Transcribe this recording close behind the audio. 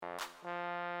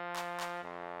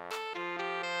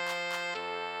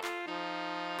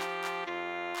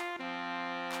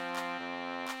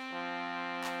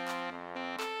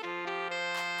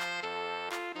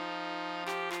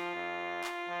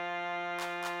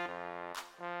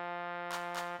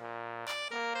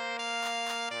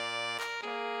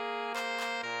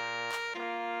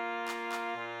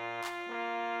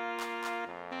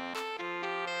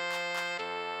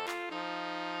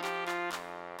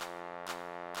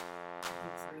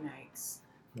nights.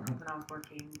 When I was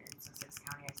working in Sussex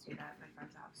County, I stayed at my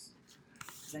friend's house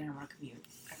because I didn't want to commute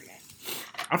every day.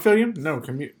 I feel you. No,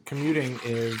 commuting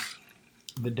is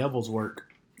the devil's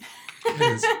work. It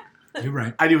is. You're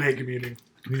right. I do hate commuting.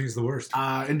 Commuting is the worst.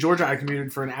 In Georgia, I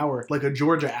commuted for an hour, like a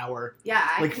Georgia hour. Yeah.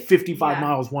 55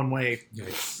 miles one way.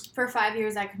 Yikes. For 5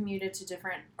 years, I commuted to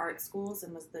different art schools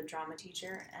and was the drama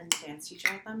teacher and dance teacher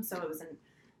at them. So it was an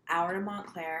hour to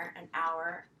Montclair, an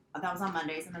hour, that was on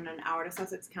Mondays, and then an hour to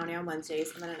Sussex County on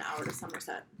Wednesdays, and then an hour to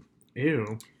Somerset.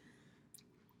 Ew.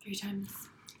 3 times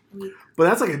a week. But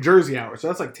that's like a Jersey hour, so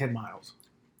that's like 10 miles.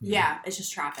 Yeah, it's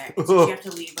just traffic. It's just you have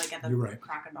to leave like at the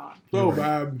crack of dawn. So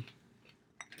bad.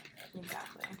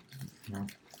 Exactly. Yeah.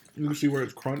 You see where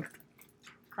it's crunched?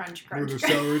 Crunch, Where crunch. the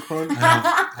celery crunch?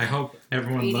 I hope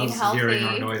everyone Eating loves healthy. hearing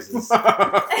our noises.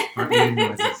 Our eating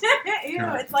noises. Ew,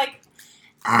 God. it's like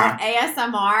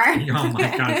ASMR. Oh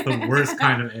my god, it's the worst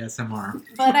kind of ASMR.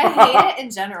 But I hate it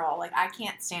in general. Like, I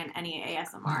can't stand any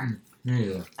ASMR.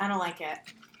 Yeah. I don't like it.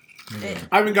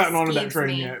 I haven't gotten onto that Skeeves train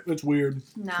me. yet. It's weird.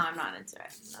 No, I'm not into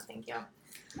it. No, thank you.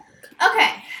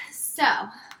 Okay, so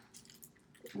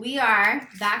we are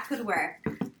back to work.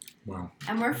 Wow.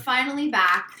 And we're finally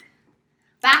back.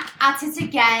 Back at it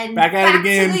again. Back at it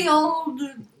again. Back to the old.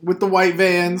 With the white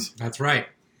vans. That's right.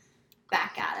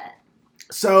 Back at it.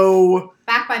 So,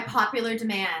 Back by popular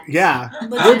demand. yeah. We're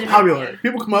Legitimately. popular.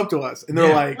 People come up to us and they're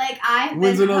Yeah. like, Like, I've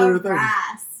When's been another thing?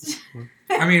 harassed.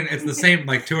 I mean, it's the same,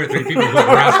 like 2 or 3 people who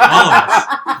harass all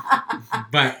of us.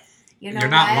 But You know you're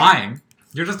not what? lying.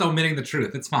 You're just omitting the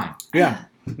truth. It's fine. yeah.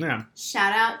 Yeah.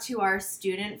 Shout out to our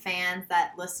student fans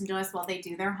that listen to us while they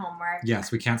do their homework.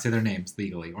 Yes, we can't say their names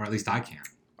legally, or at least I can't.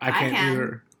 I can't can.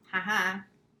 either. Haha.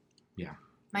 Yeah.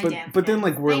 My But, damn but then, kids.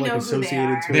 like, we're They like know who they associated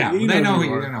are. to it. Yeah, You they know who you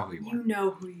you are. they know who you You are.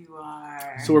 know who you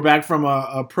are. So we're back from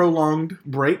a prolonged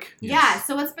break. Yes. Yeah,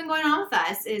 so what's been going on with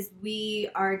us is we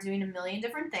are doing a million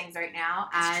different things right now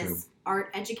It's true. as art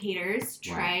educators.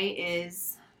 Wow. Trey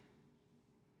is...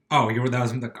 Oh, that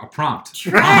was a prompt.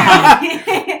 Trey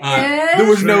There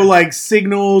was no, like,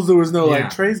 signals. There was no, Yeah. like,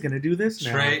 Trey's going to do this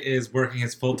now. Trey is working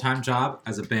his full-time job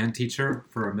as a band teacher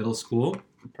for a middle school,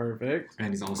 Perfect. and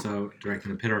he's also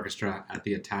directing the pit orchestra at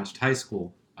the attached high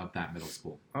school of that middle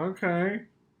school. Okay.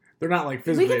 They're not, like,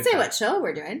 We physically can say what attached. show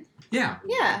we're doing. Yeah.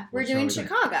 Yeah, we're What show doing are we doing?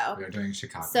 Chicago. We are doing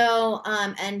Chicago. So,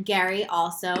 and Gary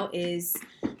also is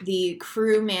the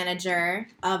crew manager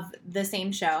of the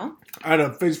same show. I had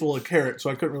a face full of carrots, so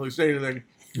I couldn't really say anything.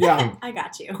 Yeah. I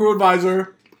got you. Crew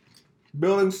advisor,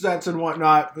 building sets and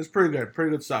whatnot. It's pretty good. Pretty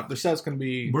good stuff. The set's going to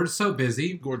be We're so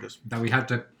busy gorgeous. that we had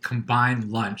to combine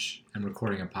lunch and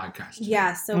recording a podcast.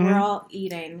 Yeah, so Mhm. we're all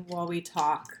eating while we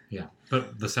talk. Yeah.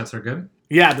 But the sets are good?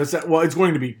 Yeah, the set. Well, it's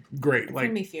going to be great. It's Like,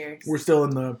 gonna be fierce. we're still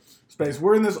in the space.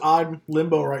 We're in this odd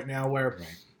limbo right now where Right.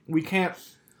 we can't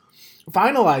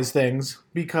finalize things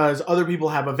because other people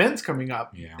have events coming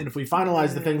up. Yeah. And if we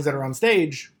finalize the things that are on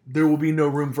stage, there will be no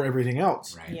room for everything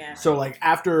else. Right. Yeah. So, like,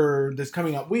 after this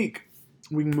coming up week,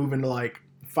 we can move into, like,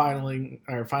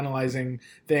 finalizing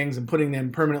things and putting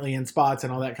them permanently in spots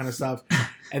and all that kind of stuff.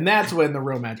 And that's when the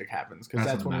real magic happens, because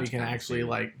That's that's when the when we magic can happens, actually, yeah.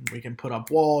 like, we can put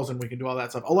up walls and we can do all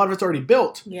that stuff. A lot of it's already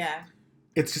built. Yeah.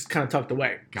 It's just kind of tucked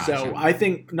away. Gotcha. So I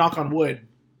think, knock on wood,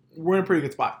 we're in a pretty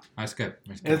good spot. That's good.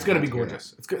 That's good. And it's going to be Glad hear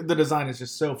gorgeous. It's good. The design is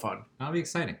just so fun. that. That'll be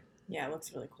exciting. Yeah, it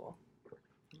looks really cool.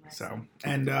 So,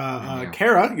 and Yeah.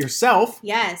 Kara, yourself.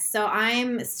 Yes, so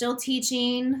I'm still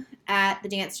teaching at the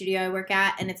dance studio I work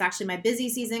at, and it's actually my busy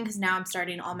season because now I'm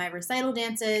starting all my recital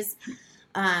dances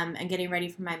and getting ready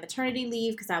for my maternity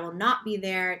leave because I will not be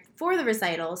there for the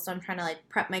recitals. So I'm trying to like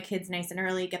prep my kids nice and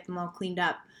early, get them all cleaned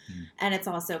up. And it's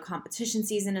also competition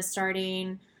season is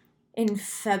starting in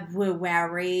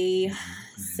February.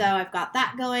 So I've got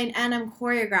that going, and I'm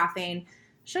choreographing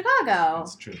Chicago.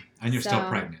 That's true. And you're So- still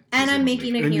pregnant. And I'm presumably.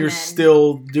 making a And human. you're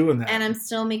still doing that. And I'm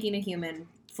still making a human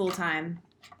full time.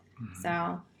 Mhm.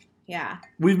 So, yeah.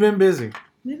 We've been busy.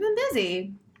 We've been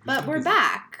busy, but been we're busy.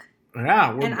 back.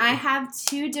 Yeah. And I have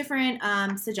 2 different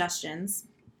suggestions.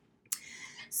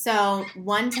 So,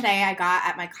 one today I got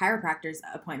at my chiropractor's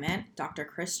appointment, Dr.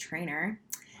 Chris Trainer.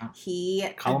 Wow.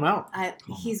 Call him out.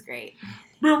 He's great.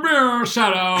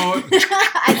 Shout out.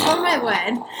 I told him I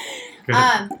would.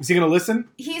 Good. Is he going to listen?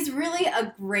 He's really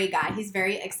a great guy. He's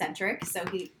very eccentric, so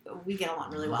we get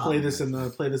along really well. Play this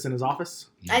in his office.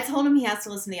 I told him he has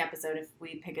to listen to the episode if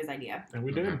we pick his idea. And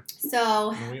we did.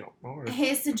 So And we-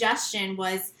 his suggestion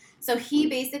was, so he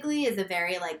basically is a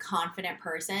very like confident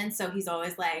person. So he's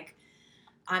always like,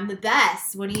 I'm the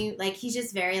best. What do you like? He's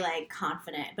just very like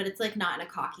confident, but it's like not in a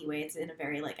cocky way. It's in a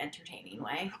very like entertaining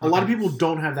way. A lot of people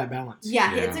don't have that balance.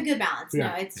 Yeah, Yeah. it's a good balance. Yeah.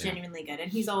 No, it's genuinely good, and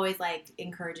he's always like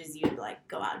encourages you to like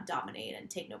go out and dominate and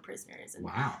take no prisoners. And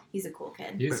Wow. he's a cool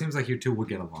kid. It seems like you two would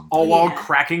get along. All while Yeah.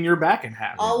 cracking your back in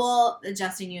half. All while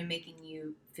adjusting you and making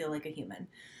you feel like a human.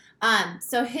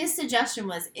 So his suggestion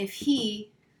was if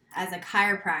he, as a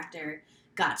chiropractor,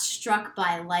 got struck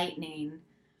by lightning,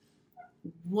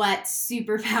 what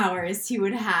superpowers he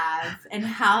would have and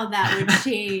how that would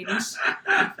change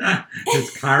His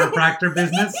chiropractor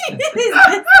business? his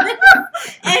business.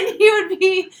 And he would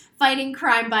be fighting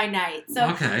crime by night. So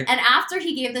Okay. and after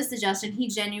he gave this suggestion, he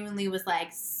genuinely was like,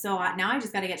 so now I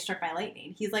just got to get struck by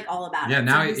lightning. He's like all about it. Yeah, So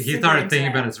now he's he super started into thinking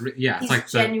it. about it's He's like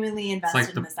genuinely it's invested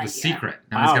like in this the idea. secret.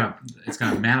 Now Wow. it's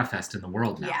gonna manifest in the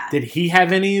world now. Yeah. Did he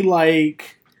have any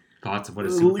like? Thoughts of what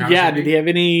his superpowers Yeah. should Did be? he have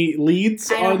any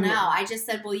leads? I don't on... know. I just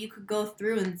said, well, you could go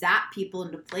through and zap people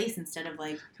into place instead of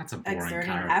like That's a boring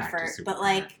exerting chiropractor effort. But superpower.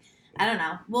 like, I don't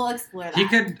know. We'll explore that.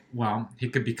 He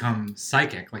could become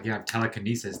psychic, like you have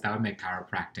telekinesis. That would make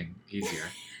chiropractic easier.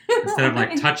 Instead of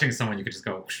like touching someone, you could just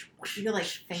go. Whoosh, whoosh, You could like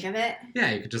think of it.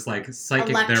 yeah, you could just like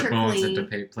psychic their bones into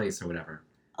place or whatever.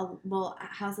 Well,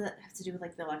 how's it have to do with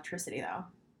like the electricity though?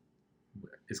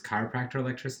 Is chiropractor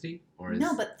electricity or is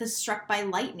No, but the struck by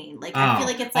lightning. Like I feel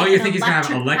like it's like you an think he's gonna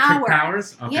have electric power.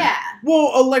 powers? Okay. Yeah.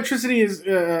 Well, electricity is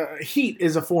heat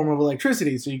is a form of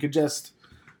electricity, so you could just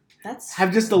That's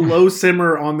have just a low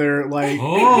simmer on their like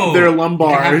Oh, their you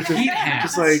lumbar, can have just, heat hands.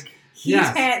 just like heat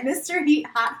Yes. hand, Mr. Heat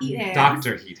Hot Heat Hands.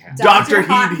 Doctor Heat Hands. Dr.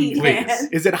 Hot Heat, please. Hands.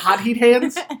 is it hot heat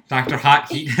hands? Dr. Hot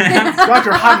Heat Hands.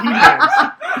 Dr. Hot Heat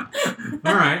Hands.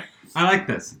 All right. I like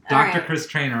this. All Dr. right. Chris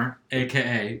Trainer,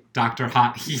 a.k.a. Dr.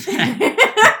 Hot Heat Hands.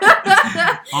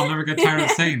 I'll never get tired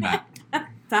of saying that.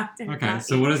 Dr. Okay, Hot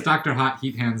so Heat what does Hands. Dr. Hot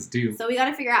Heat Hands do? So we got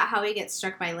to figure out how he gets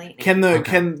struck by lightning. Can the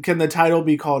Okay. can the title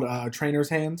be called Trainer's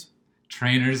Hands?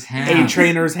 Trainer's A Hands.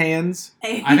 trainer's hands.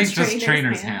 I think just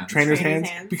trainer's hands. Trainer's hands.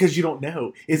 Because you don't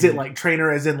know. Is it like trainer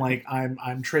as in like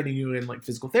I'm training you in like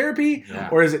physical therapy, Yeah.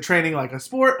 or is it training like a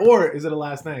sport, or is it a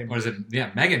last name? Or is it,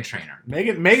 Megan Trainer?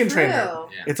 Megan True. Trainer.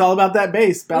 Yeah. It's all about that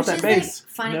base. About Which that is base. like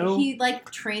funny. No? He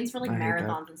like trains for like I hate that.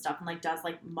 marathons and stuff, and like does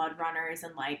like mud runners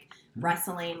and like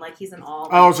wrestling. Like he's an all.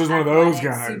 Oh, like, so he's one of those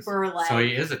athletic, guys. Super like. So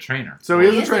he is a trainer. So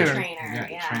he he is a trainer. Yeah,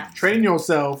 he Yeah. trains. Train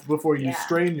yourself before you Yeah.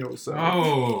 strain yourself.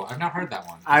 Oh, I've not heard that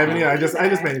one. I haven't either. I just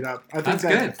either. made it up. I think That's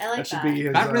that, good. I like that should that. be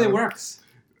his. That really works.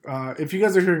 If you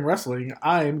guys are hearing wrestling,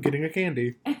 I'm getting a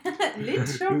candy.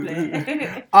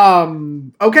 Literally.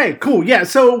 Okay, cool. Yeah.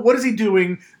 So what is he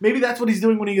doing? Maybe that's what he's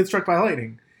doing when he gets struck by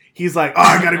lightning. He's like, oh,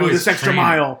 I gotta go Oh, this he's extra training.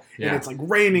 mile, Yeah. and it's like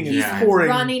raining and He's Yeah. pouring.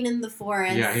 running in the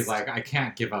forest. Yeah, he's like, I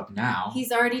can't give up now. He's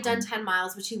already done 10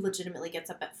 miles, which he legitimately gets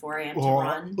up at 4 a.m. to Oh,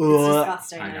 run. It's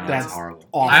disgusting. I know, That's that's horrible.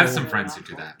 awful. I have some friends who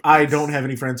do that. I don't have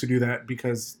any friends who do that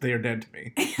because they are dead to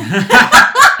me.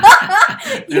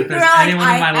 You If were there's like,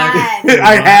 anyone in my life- had.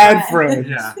 I had friends.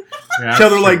 Yeah. So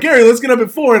they're like, Gary, let's get up at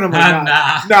 4, and I'm like,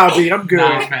 nah. nah, B, I'm good.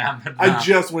 Nah, fam, nah. I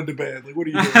just went to bed. Like, what are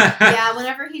you doing? Yeah,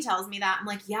 whenever he tells me that, I'm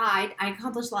like, yeah, I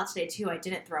accomplished a lot today too. I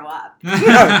didn't throw up.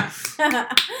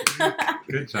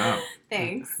 Good job.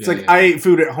 Thanks. It's like I ate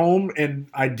food at home and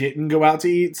I didn't go out to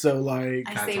eat, so like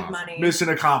I That's saved awesome. money. mission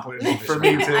accomplished for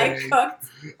me I today. cooked.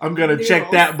 I'm gonna check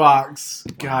noodles. that box.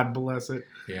 God bless it.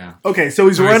 Yeah. Okay, so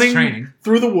he's So running training.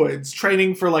 through the woods,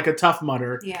 training for like a tough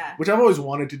mudder, Yeah. which I've always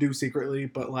wanted to do secretly,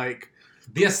 but like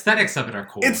The aesthetics of it are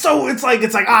cool. it's like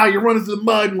you're running through the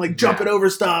mud and like jumping over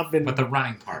stuff and But the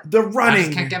running part. the I running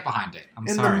just can't get behind it. I'm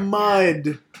in sorry. the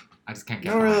mud. I just can't I get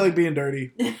don't really behind like being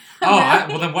dirty. it.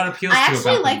 Well then what appeals I to you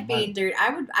actually about like the being dirt.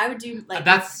 I would do like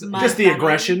That's- mud Just the running.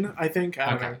 aggression, I think. I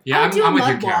don't Okay. know. Yeah, I would do I'm a with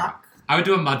you, mud Kara. walk I would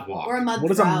do a mud walk. or a mud.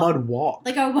 What is a throw. mud walk?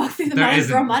 Like I would walk through the There mud and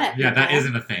isn't- throw mud at Yeah, people. that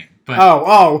isn't a thing. But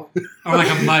Oh. or like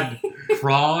a mud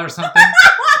crawl or something.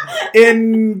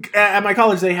 At my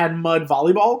college, they had mud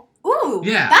volleyball. Ooh,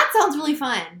 Yeah. that sounds really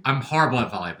fun. I'm horrible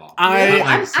at volleyball. I- Really? Like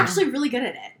I'm some- actually really good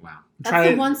at it. Wow. That's Try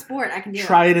the it- one sport I can do.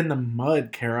 Try it in the mud,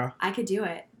 Kara. I could do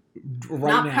it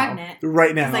Right Not now. pregnant,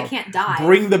 Right because I now. can't die.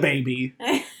 Bring the baby.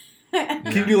 Yeah.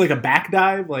 Can you do like a back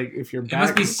dive? Like if you're It back.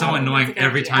 must be so Oh, annoying that's a good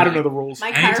every idea. time. I don't know the rules. My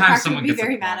Anytime chiropractor someone would be gets a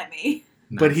very ball. mad at me.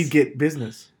 But Nice. he'd get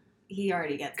business. He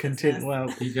already gets Content. business. Well,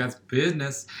 He gets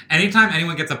business. Anytime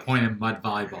anyone gets a point in mud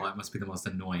volleyball, it must be the most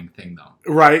annoying thing,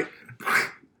 though. right.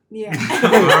 Yeah. All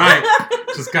right,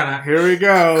 just gotta. Here we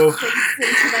go.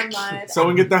 Sinks into the mud.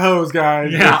 Someone get the hose,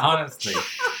 guys. Yeah, honestly.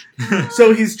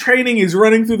 So he's training. He's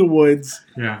running through the woods.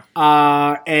 Yeah.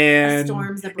 And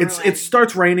storms are it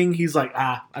starts raining. He's like,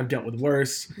 I've dealt with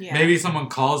worse. Yeah. Maybe someone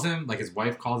calls him, like his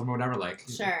wife calls him or whatever, like,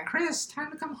 Sure. Chris,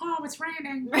 time to come home. It's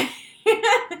raining.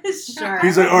 Sure.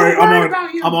 He's like, all right,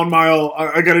 I'm on mile.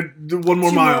 I gotta do one more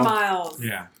 2 mile. more miles.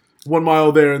 Yeah. 1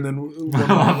 mile there and then 1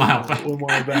 mile back. 1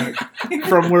 mile back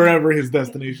from wherever his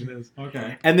destination is.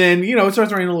 Okay. And then, it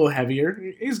starts raining a little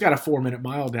heavier. He's got a 4-minute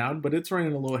mile down, but it's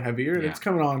raining a little heavier and it's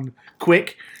coming on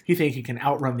quick. He thinks he can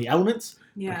outrun the elements,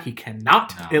 but he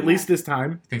cannot, at least this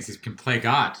time. He thinks he can play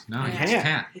God. No, he just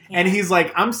can't. And he's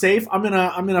like, I'm safe. I'm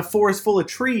in a forest full of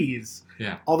trees.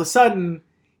 Yeah. All of a sudden,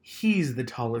 he's the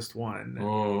tallest one.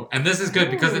 Oh, and this is good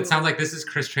because it sounds like this is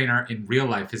Chris Trainer in real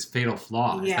life. His fatal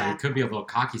flaw is that he could be a little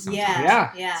cocky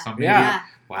sometimes. Yeah. So maybe,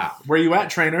 wow. Where you at,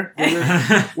 trainer?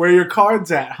 Where are your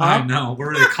cards at, huh? I know.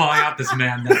 We're really calling out this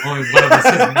man that only one of us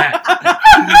has met.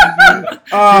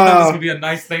 He thought this would be a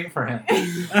nice thing for him.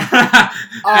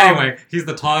 Anyway, he's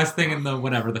the tallest thing in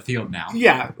the field now.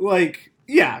 Yeah.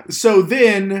 So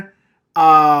then,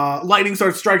 lightning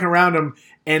starts striking around him,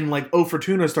 and O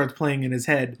Fortuna starts playing in his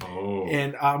head. Oh.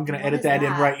 And I'm gonna edit that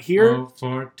in right here. Oh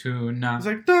Fortuna. It's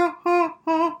like da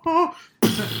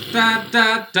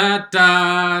da da da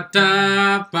da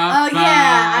da. Oh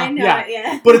yeah, I know.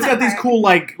 Yeah. But it's got these cool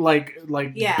big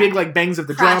bangs of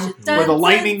the drum where the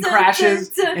lightning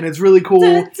crashes, and it's really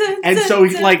cool. And so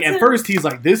he's at first he's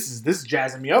like, this is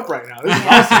jazzing me up right now. This is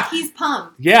awesome. He's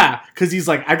pumped. Yeah, because he's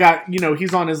like, I got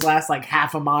he's on his last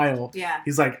half a mile. Yeah.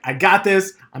 He's like, I got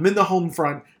this. I'm in the home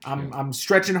front. I'm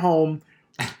stretching home.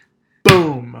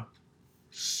 Boom.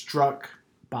 Struck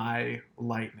by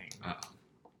lightning. Uh-oh.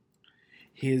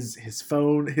 His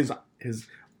phone, his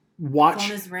watch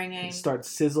phone is ringing. starts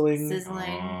sizzling.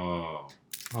 Oh.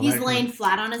 He's laying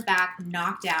flat on his back,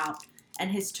 knocked out, and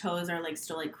his toes are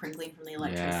still crinkling from the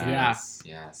electricity.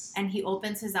 Yes. And he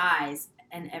opens his eyes,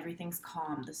 and everything's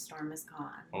calm. The storm is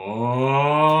gone.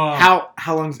 Oh.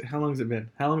 How long's it been?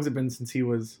 How long's it been since he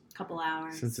was? A couple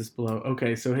hours. Since this blow.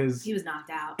 Okay, so he was knocked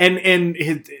out. And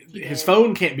his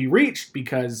phone can't be reached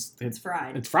because it's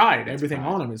fried. It's fried. Everything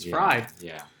on him is fried.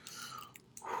 Yeah.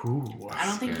 Ooh, I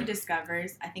don't think he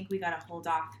discovers. I think we gotta hold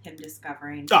off him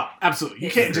discovering. Oh, absolutely.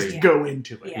 You can't just go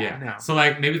into it. Yeah. No. So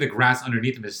maybe the grass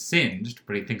underneath him is singed,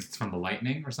 but he thinks it's from the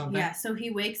lightning or something. Yeah. So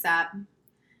he wakes up,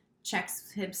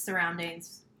 checks his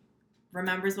surroundings,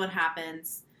 remembers what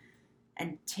happens,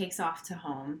 and takes off to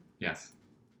home. Yes.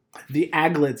 The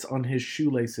aglets on his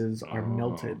shoelaces are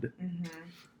melted. Mm-hmm.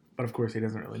 But of course he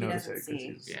doesn't really notice it because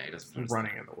he's he doesn't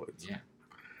running in the woods. Yeah.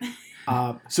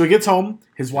 So he gets home.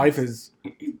 His wife is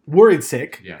worried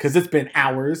sick because Yes. it's been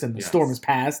hours and the storm has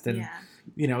passed. And,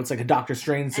 it's like a Doctor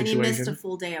Strange situation. And he missed a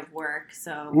full day of work.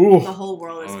 So the whole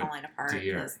world is falling apart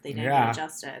because they didn't get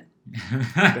adjusted.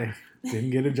 They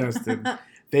didn't get adjusted.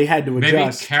 They had to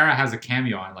adjust. Maybe Kara has a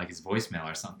cameo on his voicemail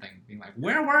or something, being like,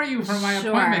 "Where were you for my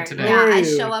appointment today?" Yeah, I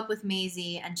show up with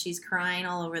Maisie and she's crying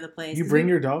all over the place. You bring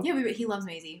your dog? Yeah, he loves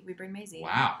Maisie. We bring Maisie.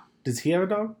 Wow. Does he have a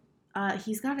dog?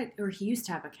 He used to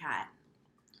have a cat.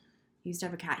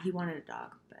 He wanted a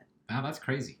dog, but wow, that's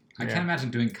crazy. I can't imagine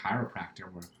doing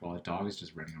chiropractor work while a dog is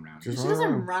just running around. She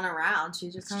doesn't run around. She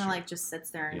just kind of just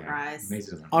sits there and cries.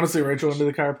 Honestly, Rachel went to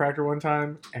the chiropractor one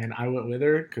time, and I went with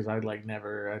her because I'd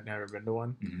never been to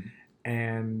one,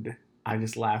 and I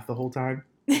just laughed the whole time.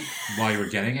 While you were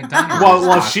getting it done?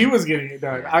 While she was getting it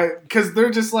done, because they're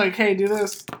just like, "Hey, do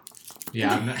this."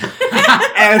 Yeah.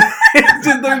 And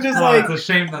they're just it's a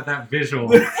shame that visual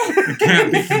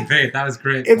can't be conveyed. That was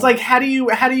great. It's like, how do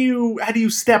you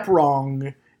step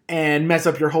wrong and mess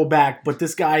up your whole back, but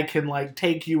this guy can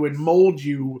take you and mold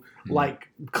you like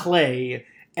clay,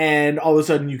 and all of a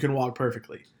sudden you can walk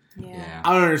perfectly. Yeah.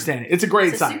 I don't understand it. It's a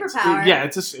great science. Superpower. Yeah,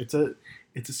 it's a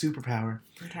superpower.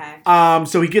 Okay.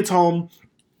 So he gets home.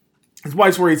 His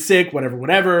wife's worried sick,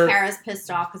 whatever. Kara's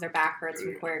pissed off because her back hurts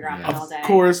from choreographing all day. Of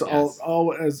course, as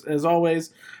always. As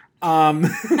always. And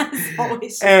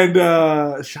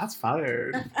shots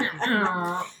fired.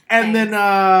 And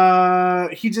then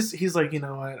he's like, you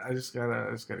know what? I just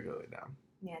gotta go lay down.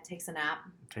 Yeah, takes a nap.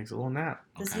 Takes a little nap.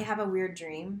 Does he have a weird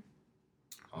dream?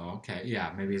 Oh, okay.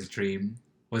 Yeah, maybe his dream.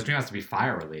 Well, his dream has to be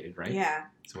fire related, right? Yeah.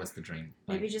 So what's the dream?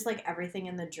 Maybe just everything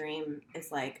in the dream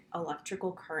is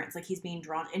electrical currents. He's being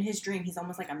drawn in his dream. He's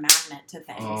almost like a magnet to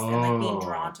things and being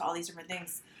drawn to all these different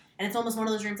things. And it's almost one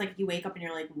of those dreams you wake up and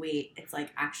you're like, wait, it's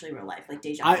actually real life,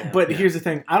 deja vu. But here's the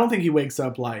thing: I don't think he wakes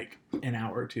up an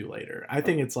hour or two later. I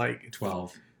think it's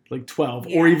 12,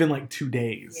 or even 2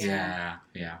 days. Yeah.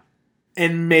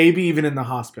 And maybe even in the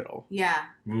hospital. Yeah.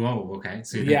 Whoa. Okay.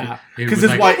 So because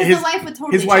his wife would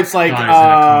totally. His wife's like,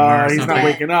 he's not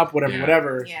waking up.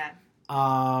 Whatever. Yeah.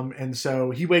 And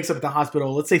so he wakes up at the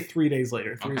hospital. Let's say 3 days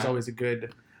later. Three is Okay. always a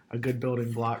good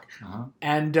building block. Uh-huh.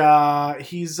 And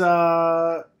he's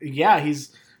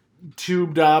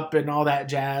tubed up and all that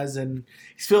jazz, and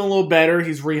he's feeling a little better.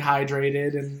 He's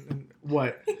rehydrated and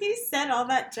what? He said all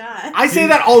that jazz. I say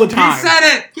that all the time. He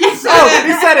said it. He said Oh, it.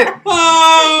 he said it.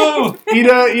 Oh.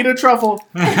 Eat a truffle.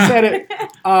 He said it.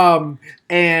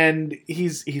 And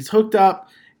he's hooked up,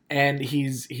 and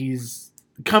he's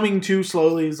coming to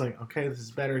slowly. He's like, okay, this is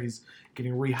better. He's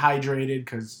getting rehydrated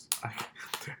because,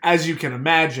 as you can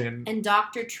imagine. And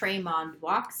Dr. Tremond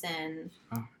walks in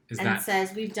and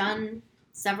says, we've done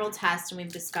several tests and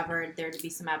we've discovered there to be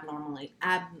some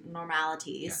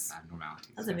abnormalities. Yes, abnormalities.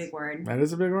 That's a big word. That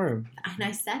is a big word. And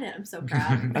I said it. I'm so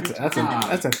proud. That's a Thanks,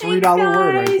 $3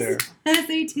 word right there.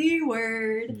 SAT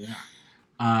word.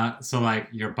 Yeah. So like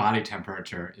your body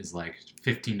temperature is like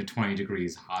 15 to 20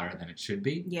 degrees hotter than it should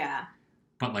be. Yeah.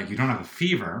 But like you don't have a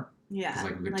fever. Yeah. Because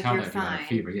like we could Like, tell you're that if you had a fine.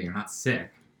 fever. Yeah, you're not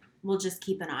sick. We'll just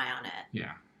keep an eye on it.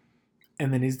 Yeah.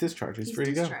 And then he's discharged. He's free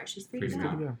to go. discharged. He's free to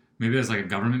go. Maybe there's like a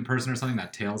government person or something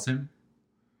that tails him.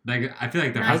 Like I feel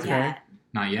like there has Not to be. yet.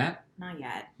 Not yet? Not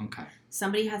yet. Okay.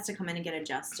 Somebody has to come in and get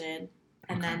adjusted.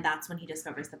 And Okay. then that's when he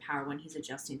discovers the power when he's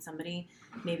adjusting somebody.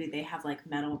 Maybe they have like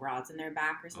metal rods in their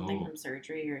back or something Oh. from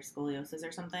surgery or scoliosis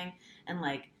or something. And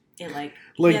like it Like,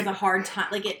 he has a hard time.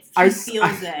 Like he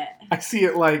feels it. I see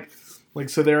it like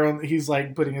so he's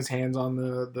like putting his hands on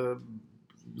the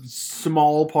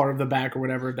small part of the back or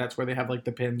whatever. That's where they have like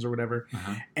the pins or whatever.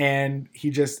 Uh-huh. And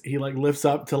he like lifts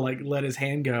up to like let his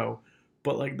hand go,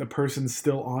 but like the person's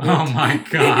still on it. Oh my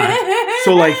god.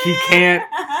 So like he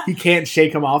can't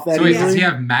shake him off that So wait, easily. does he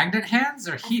have magnet hands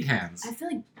or heat hands? I feel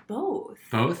like both.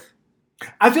 Both?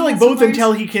 I feel like He has to both learn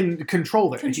until he can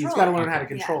control it. He's control got to it. learn how to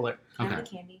Okay. control it. Can I Okay. have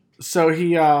the candy? So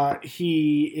he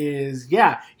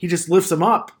just lifts him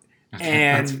up.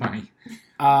 And That's funny.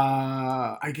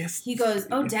 I guess He goes,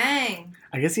 oh dang.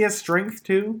 I guess he has strength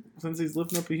too, since he's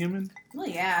lifting up a human. Well,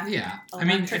 yeah. Yeah. I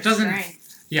mean, Electric it doesn't.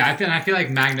 strength. Yeah, I feel like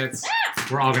magnets.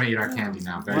 We're all gonna eat our candy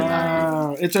now. Very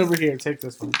badly. It's over here. Take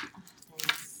this one.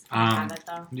 Thanks. I have it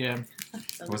though. Yeah.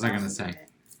 So What was I gonna close to say? it.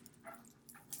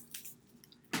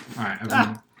 All right,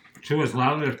 everyone, chew as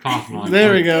loudly as possible.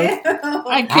 There we go. Ew.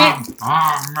 I can't.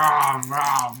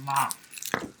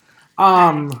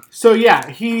 So yeah,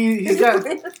 he's got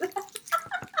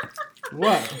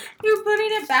what? You're putting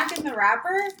it back in the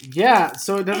wrapper? Yeah,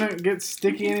 so it doesn't get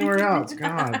sticky anywhere else.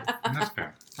 God, That's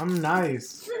fair. I'm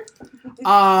nice.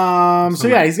 So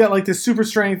yeah, he's got like this super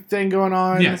strength thing going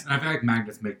on. Yes, and I feel like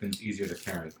magnets make things easier to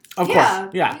carry. Of course.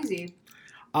 Yeah. Easy.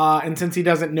 And since he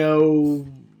doesn't know,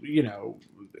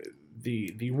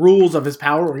 the rules of his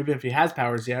power, or even if he has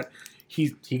powers yet,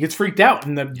 he gets freaked out,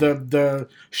 and the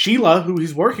Sheila who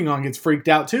he's working on gets freaked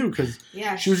out too because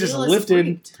Yeah, she was just Sheila's lifted.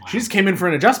 freaked. Wow. She just came in for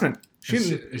an adjustment.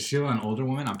 Is Sheila an older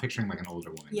woman? I'm picturing like an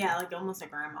older woman. Yeah, like almost a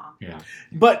grandma. Yeah.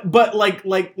 But like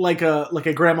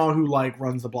a grandma who like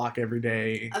runs the block every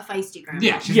day. A feisty grandma.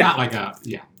 Yeah, she's Yeah. not like a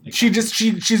yeah. She's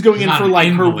going She's in not for an like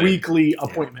her invalid. weekly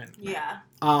appointment. Yeah.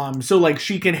 So like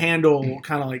she can handle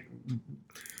kind of like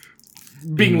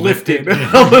being lifted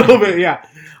lifted. a little bit. Yeah.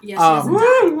 Yeah, she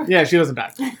doesn't die. Yeah, she doesn't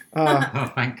die.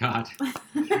 Oh, thank God.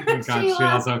 Thank God Sheila.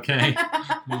 Sheila's okay.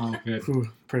 Oh, good. Whew,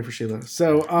 pray for Sheila.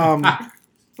 So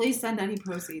Please send any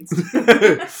proceeds.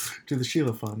 to the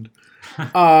Sheila Fund.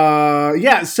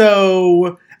 Yeah.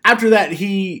 So after that,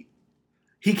 he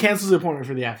cancels the appointment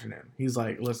for the afternoon. He's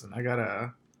like, "Listen, I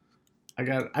gotta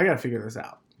figure this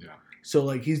out." Yeah. So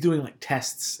like he's doing like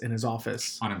tests in his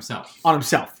office On himself. on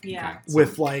himself Yeah. Okay.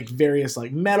 with like various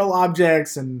like metal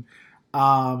objects and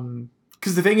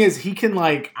because the thing is he can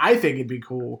like I think it'd be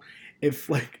cool if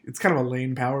like it's kind of a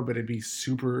lame power, but it'd be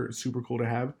super super cool to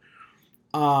have.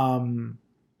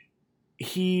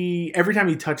 He every time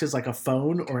he touches like a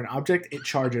phone or an object, it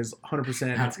charges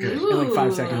 100%. That's good. In, like,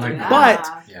 5 seconds. I like that. But-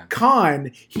 Yeah.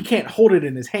 Con, he can't hold it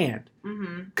in his hand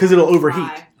Mm-hmm. because it'll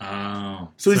overheat. Oh.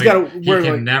 So he's gotta he wear,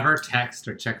 can like- never text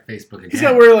or check Facebook again. He's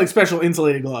got to wear like special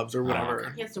insulated gloves or Oh, whatever.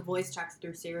 okay. He has to voice text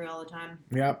through Siri all the time.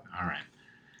 Yep. All right.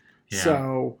 Yeah.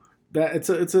 So that it's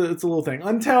a little thing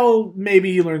until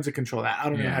maybe he learns to control that. I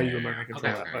don't know how you would learn to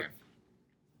control that, but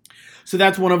so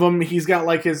that's one of them. He's got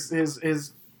like his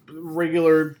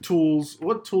regular tools.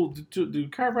 What tool do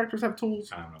chiropractors have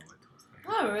tools? I don't know what tools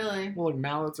they have. Oh, really? Well, like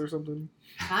mallets or something.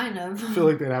 Kind of. I feel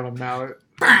like they'd have a mallet.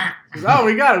 Oh,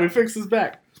 we got it. We fixed his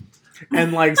back.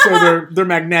 And like so they're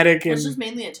magnetic and It's just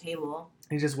mainly a table.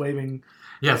 he's just waving.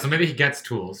 Yeah, so maybe he gets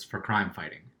tools for crime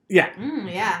fighting. Yeah.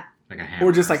 Yeah. Like a hammer.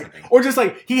 Or just something.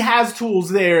 like he has tools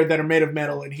there that are made of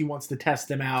metal and he wants to test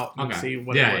them out and Okay. see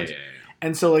what Yeah, it works. yeah.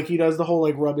 And so like he does the whole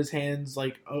like rub his hands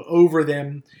like over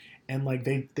them and like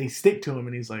they stick to him,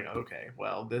 and he's like, okay,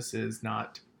 well, this is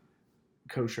not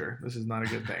kosher. This is not a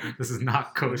good thing. This is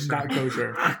not kosher. It's not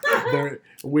kosher.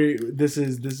 This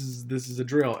is a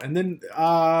drill. And then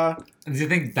And do you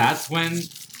think that's when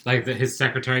like his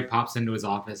secretary pops into his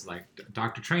office like,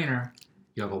 Dr. Trainer,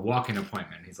 you have a walk-in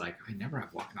appointment. He's like, I never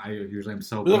have walk-in. I usually am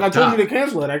so look, I told you to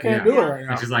cancel it. I can't do it right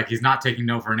now. And she's like, he's not taking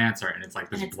no for an answer. And it's like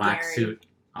this black Gary. suit.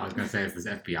 I was going to say it's this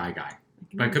FBI guy.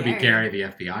 But it could be Gary, the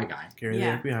FBI guy. Gary, the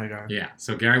FBI guy. Yeah.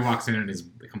 So Gary walks in his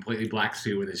completely black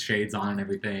suit with his shades on and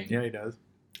everything. Yeah, he does.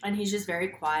 And he's just very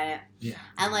quiet. Yeah.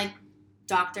 And like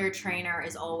Dr. Trainer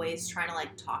is always trying to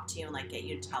like talk to you and like get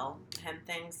you to tell him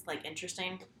things like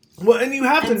interesting. Well, and you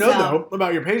have to And know so- though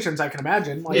about your patients. I can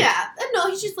imagine. Like, Yeah. No,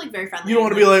 he's just like very friendly. you don't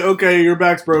want to be like, okay, your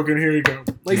back's broken. Here you go.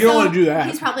 Like you don't want to do that.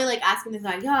 He's probably like asking this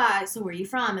guy, yeah, so where are you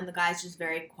from? And the guy's just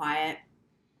very quiet.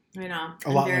 You know,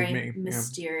 A lot very like me, yeah.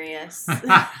 mysterious.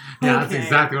 Yeah, that's Okay.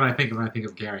 exactly what I think of when I think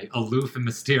of Gary. Aloof and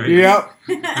mysterious. Yep.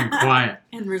 And quiet.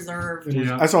 And reserved.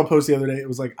 Yeah. I saw a post the other day. It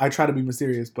was like, I try to be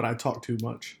mysterious, but I talk too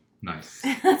much. Nice.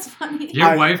 That's funny.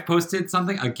 Your wife posted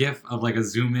something, a gif of like a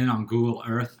zoom in on Google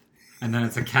Earth, and then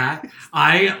it's a cat.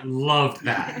 I loved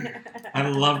that. I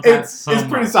loved that so much.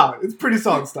 It's pretty solid. It's pretty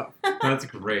solid stuff. That's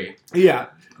great. Yeah.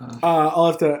 I'll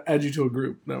have to add you to a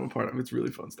group that I'm a part of. It's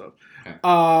really fun stuff. Okay.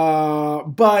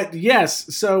 But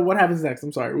yes, so what happens next?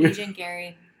 I'm sorry. Agent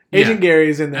Gary. Agent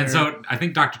Gary's in there. And so I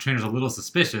think Dr. Trainer's a little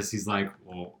suspicious. He's like,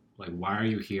 well, like, why are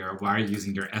you here? Why are you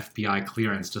using your FBI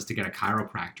clearance just to get a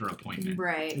chiropractor appointment?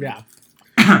 Right. Yeah.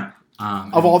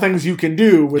 Of all things you can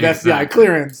do with FBI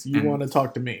clearance, you want to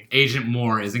talk to me. Agent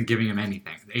Moore isn't giving him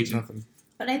anything. Nothing.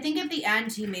 But I think at the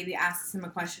end he maybe asks him a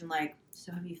question like,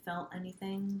 so have you felt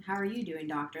anything? How are you doing,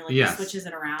 doctor? Like Yes. he switches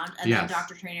it around. And Yes. then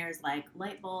Dr. Trainer is like,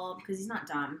 light bulb, because he's not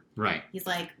dumb. Right. He's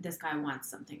like, this guy wants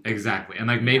something. Exactly. And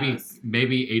like He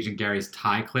maybe Agent Gary's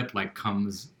tie clip like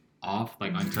comes off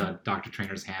like Mm-hmm. onto Dr.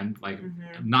 Trainer's hand. Like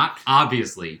Mhm. not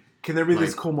obviously. Can there be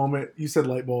this cool moment? You said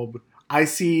light bulb. I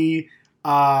see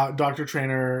Dr.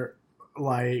 Trainer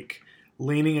like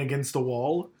leaning against the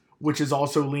wall, which is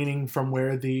also leaning from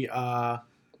where the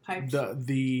Pipes.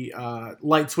 the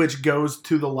light switch goes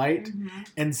to the light. Mhm.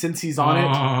 And since he's on it,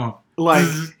 Oh. like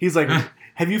he's like,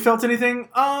 have you felt anything?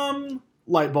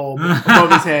 Light bulb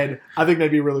above his head. I think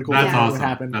that'd be really cool. That's if that would awesome.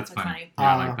 happen. That's That's funny. funny.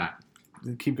 Yeah, I like that.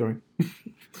 Keep going.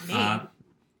 Me.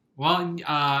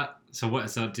 So what?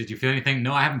 So did you feel anything?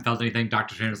 No, I haven't felt anything.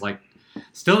 Dr. Trainer's like,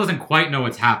 still doesn't quite know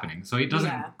what's happening. So he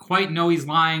doesn't quite know he's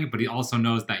lying, but he also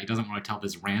knows that he doesn't want to tell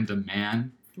this random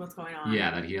man. What's going on?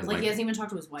 Yeah, that he has Like he hasn't even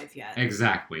talked to his wife yet.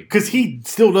 Exactly. Because he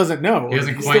still doesn't know. He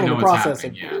doesn't He's quite still in know the what's process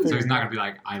happening. of Yeah. So he's figuring not it gonna be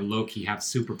like, I low-key have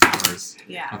superpowers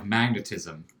Yeah. of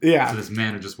magnetism. Yeah. To this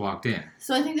man who just walked in.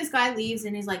 So I think this guy leaves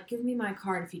and he's like, give me my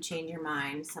card if you change your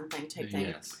mind, something type thing.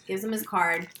 Yes. Gives him his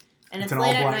card. And it's an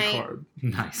late at all-black night. card.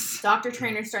 Nice. Dr.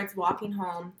 Trainer starts walking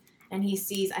home and he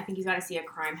sees, I think he's got to see a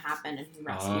crime happen and he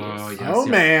rescues. Oh, yes, Oh, yes.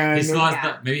 man. He still has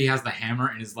Yeah. maybe he has the hammer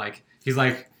and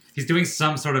he's doing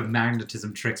some sort of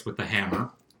magnetism tricks with the hammer.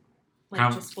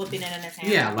 Like just flipping it in his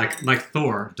hand. Yeah, like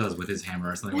Thor does with his hammer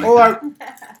or something Or like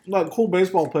that. like cool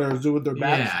baseball players do with their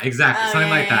bats. Yeah, exactly. Oh, Something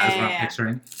yeah, like that is yeah, what yeah. I'm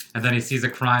picturing. And then he sees a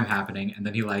crime happening, and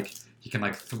then he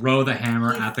can throw the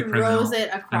hammer He at the criminal, throws it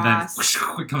and then across.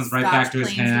 it comes right Scotch back to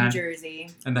his Plains, hand, New Jersey.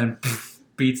 and then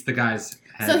beats the guy's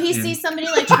head. So he in. sees somebody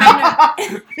like trying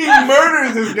to. He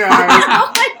murders this guy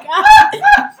Oh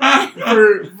my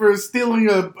god! for stealing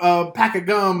a pack of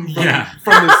gum from, Yeah.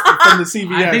 from the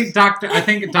CVS. I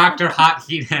think Dr. Hot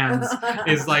Heat Hands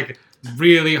is like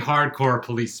really hardcore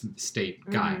police state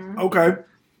guy. Mhm. Okay.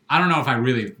 I don't know if I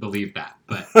really believe that,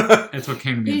 but it's what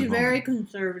came to me. He's in the very moment.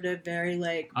 conservative, very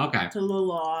like Okay. to the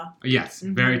law. Yes,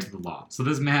 Mhm. very to the law. So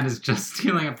this man is just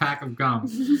stealing a pack of gum,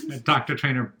 and Dr.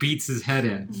 Trainer beats his head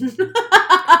in,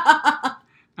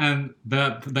 and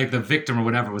the victim or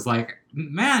whatever was like,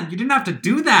 "Man, you didn't have to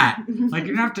do that. Like, you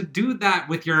didn't have to do that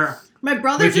with your." My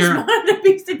brother With just your- wanted a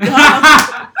piece of gum.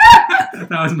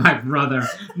 That was my brother.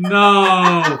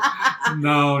 No,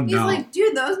 no, He's no. like,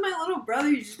 dude, that was my little brother.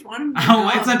 You just want him to Oh,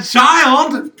 it's a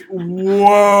child.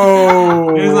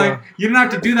 Whoa. He's like, you didn't have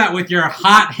to do that with your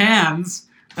hot hands,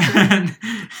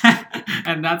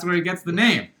 and that's where he gets the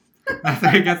name. That's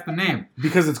where he gets the name.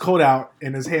 Because it's cold out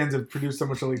and his hands have produced so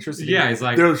much electricity. Yeah, he's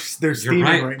like, they're you're steaming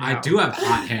right. now. I do have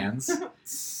hot hands.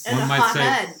 And a hot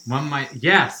head.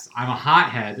 Yes, I'm a hot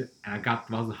head, and I've got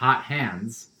those hot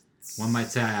hands. One might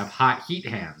say I have hot heat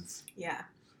hands. Yeah.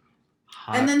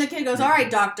 Hot. And then the kid goes, all right,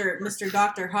 Mr.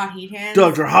 Doctor Hot Heat Hands.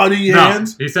 Dr. Hottie No,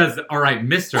 Hands. he says, all right,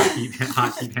 Mr.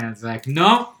 Hot Heat Hands. Like,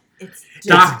 no, It's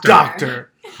Doctor.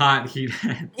 Doctor. Hot Heat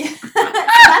Hands.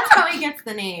 That's how he gets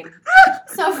the name.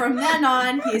 So from then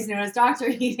on, he's known as Dr.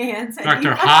 Heat Hands.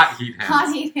 Dr. Hot Heat Hands.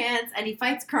 Hot Heat Hands, and he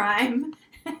fights crime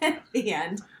at the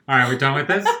end. All right, we done with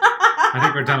this? I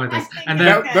think we're done with this. And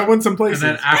then, that went some places.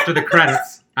 and then after the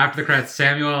credits,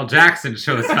 Samuel L. Jackson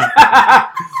shows up.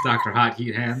 Dr. Hot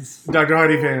Heat Hands. Dr.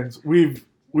 Hardy fans, we've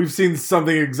seen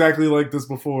something exactly like this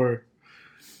before.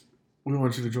 We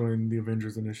want you to join the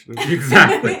Avengers Initiative.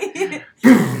 Exactly.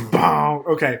 Boom.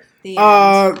 Okay. The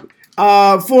end.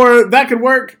 For That Could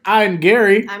Work, I'm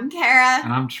Gary. I'm Kara.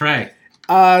 And I'm Trey.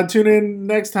 Tune in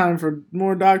next time for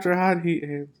more Dr. Hot Heat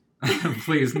Hands.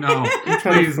 Please, no.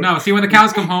 Please, no. See you when the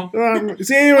cows come home.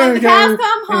 See you When the cows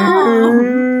come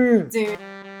home. Dude.